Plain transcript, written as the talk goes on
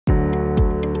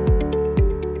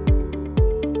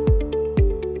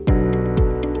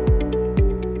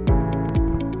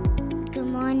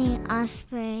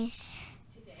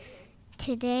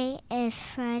Today is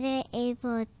Friday,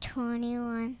 April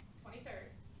 23rd,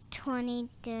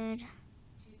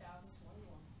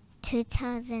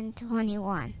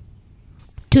 2021.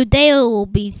 Today it will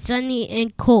be sunny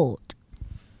and cold.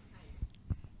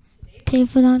 Today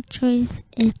food on choice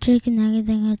is chicken nuggets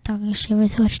and a talking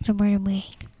shivers with the morning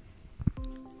meeting.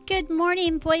 Good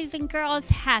morning, boys and girls.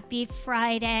 Happy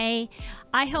Friday.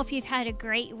 I hope you've had a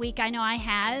great week. I know I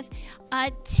have.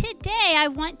 Today, I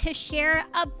want to share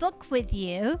a book with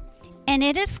you, and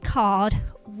it is called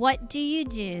What Do You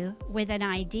Do with an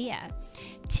Idea?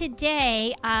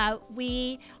 Today,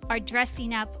 we are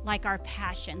dressing up like our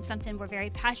passion, something we're very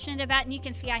passionate about. And you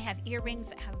can see I have earrings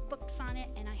that have books on it,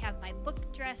 and I have my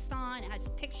book dress on. It has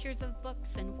pictures of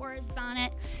books and words on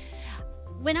it.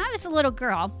 When I was a little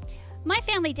girl, my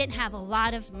family didn't have a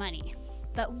lot of money,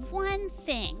 but one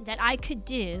thing that I could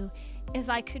do is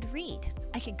I could read.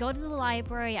 I could go to the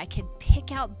library, I could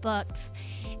pick out books,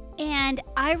 and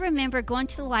I remember going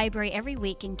to the library every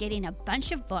week and getting a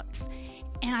bunch of books,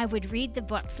 and I would read the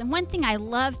books. And one thing I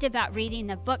loved about reading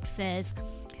the books is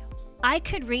I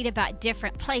could read about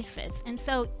different places. And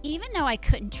so even though I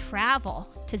couldn't travel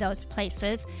to those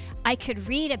places, I could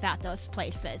read about those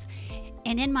places.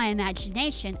 And in my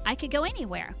imagination, I could go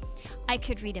anywhere. I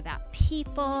could read about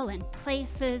people and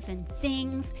places and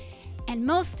things. And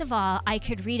most of all, I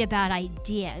could read about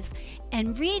ideas.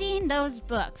 And reading those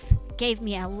books gave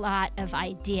me a lot of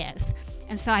ideas.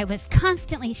 And so I was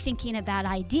constantly thinking about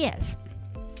ideas.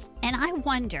 And I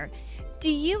wonder,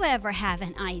 do you ever have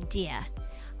an idea?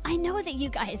 I know that you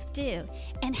guys do.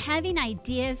 And having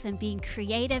ideas and being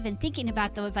creative and thinking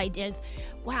about those ideas,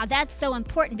 wow, that's so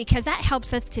important because that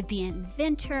helps us to be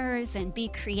inventors and be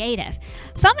creative.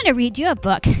 So I'm going to read you a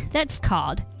book that's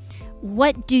called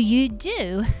What Do You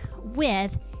Do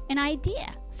with an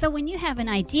Idea? So when you have an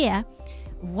idea,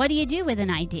 what do you do with an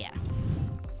idea?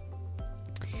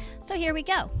 So here we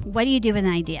go. What do you do with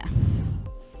an idea?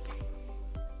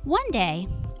 One day,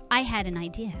 I had an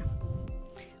idea.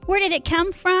 Where did it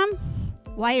come from?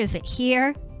 Why is it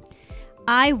here?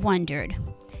 I wondered,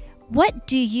 what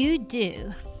do you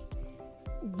do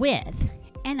with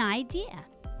an idea?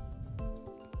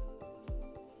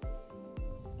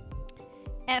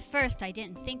 At first, I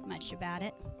didn't think much about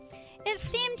it. It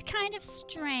seemed kind of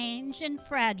strange and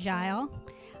fragile.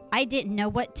 I didn't know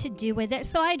what to do with it,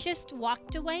 so I just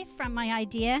walked away from my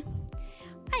idea.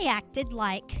 I acted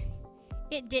like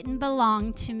it didn't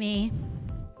belong to me.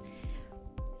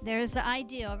 There's the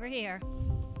idea over here.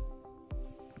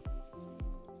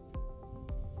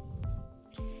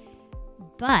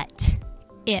 But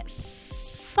it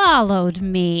followed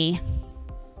me.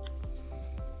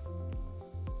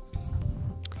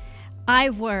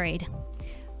 I worried.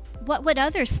 What would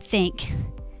others think?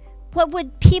 What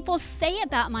would people say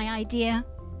about my idea?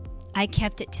 I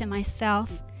kept it to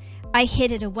myself. I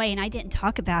hid it away and I didn't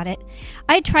talk about it.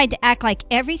 I tried to act like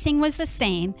everything was the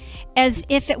same as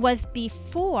if it was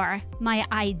before my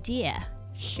idea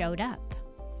showed up.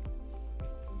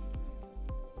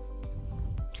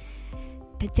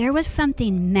 But there was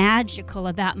something magical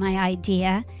about my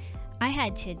idea. I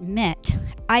had to admit,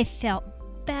 I felt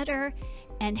better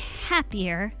and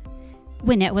happier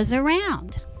when it was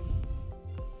around.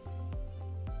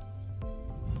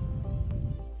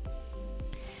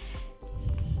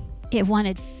 It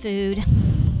wanted food.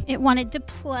 It wanted to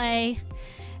play.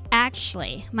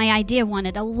 Actually, my idea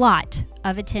wanted a lot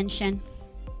of attention.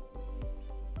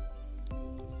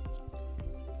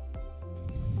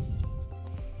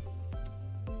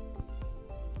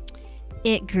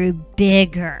 It grew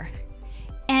bigger,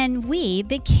 and we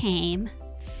became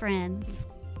friends.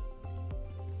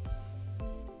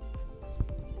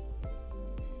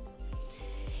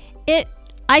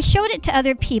 I showed it to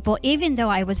other people even though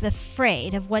I was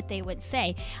afraid of what they would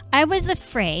say. I was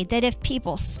afraid that if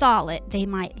people saw it, they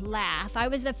might laugh. I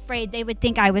was afraid they would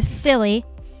think I was silly,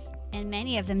 and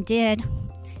many of them did.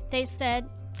 They said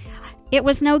it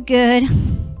was no good.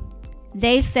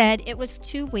 They said it was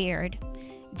too weird.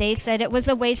 They said it was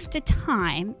a waste of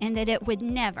time and that it would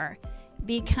never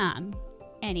become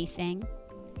anything.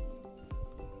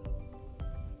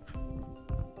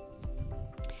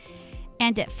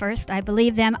 And at first, I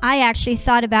believed them. I actually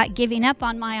thought about giving up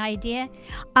on my idea.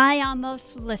 I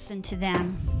almost listened to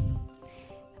them.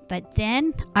 But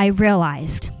then I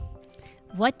realized,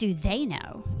 what do they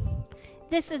know?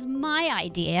 This is my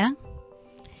idea.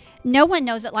 No one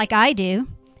knows it like I do.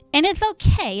 And it's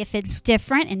okay if it's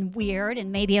different and weird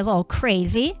and maybe a little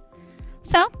crazy.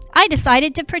 So I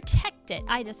decided to protect it.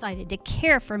 I decided to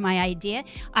care for my idea.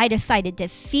 I decided to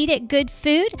feed it good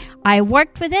food. I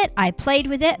worked with it. I played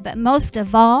with it. But most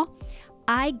of all,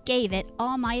 I gave it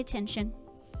all my attention.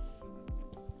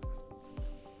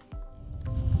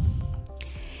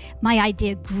 my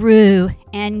idea grew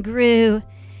and grew,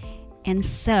 and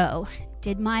so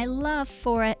did my love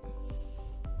for it.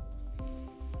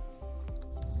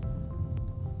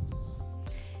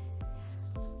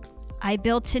 I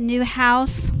built a new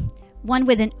house, one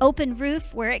with an open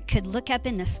roof where it could look up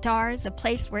in the stars, a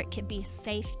place where it could be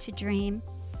safe to dream.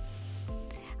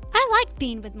 I liked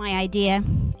being with my idea.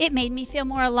 It made me feel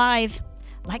more alive,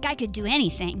 like I could do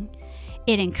anything.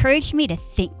 It encouraged me to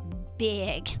think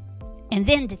big and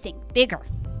then to think bigger.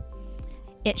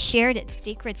 It shared its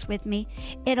secrets with me.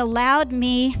 It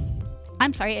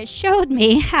showed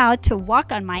me how to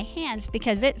walk on my hands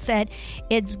because it said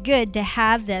it's good to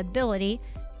have the ability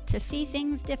to see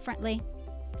things differently.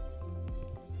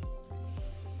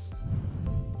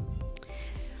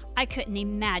 I couldn't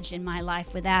imagine my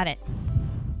life without it.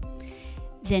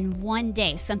 Then one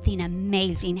day, something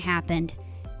amazing happened.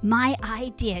 My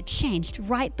idea changed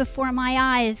right before my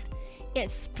eyes. It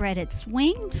spread its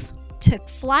wings, took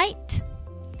flight,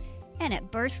 and it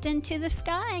burst into the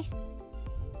sky.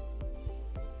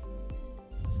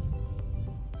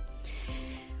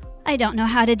 I don't know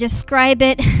how to describe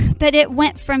it, but it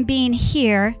went from being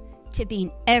here to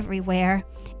being everywhere.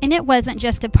 And it wasn't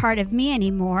just a part of me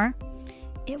anymore.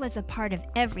 It was a part of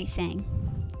everything.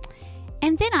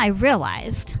 And then I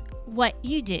realized what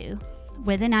you do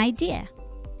with an idea.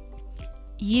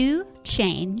 You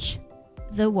change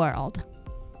the world.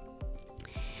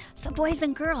 So boys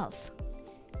and girls,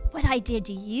 what idea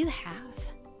do you have?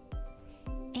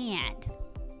 And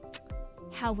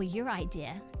how will your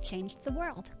idea change the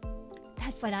world?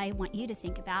 That's what I want you to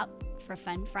think about for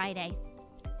Fun Friday.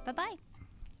 Bye-bye.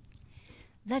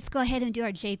 Let's go ahead and do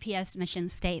our JPS mission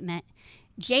statement.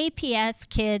 JPS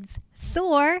kids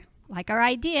soar, like our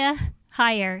idea,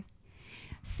 higher.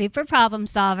 Super problem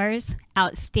solvers,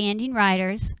 outstanding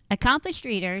writers, accomplished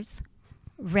readers,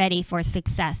 ready for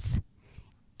success.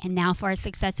 And now for our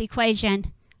success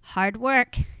equation. Hard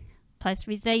work plus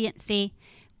resiliency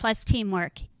plus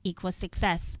teamwork equals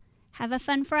success. Have a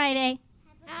fun Friday.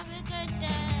 Have a good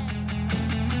day.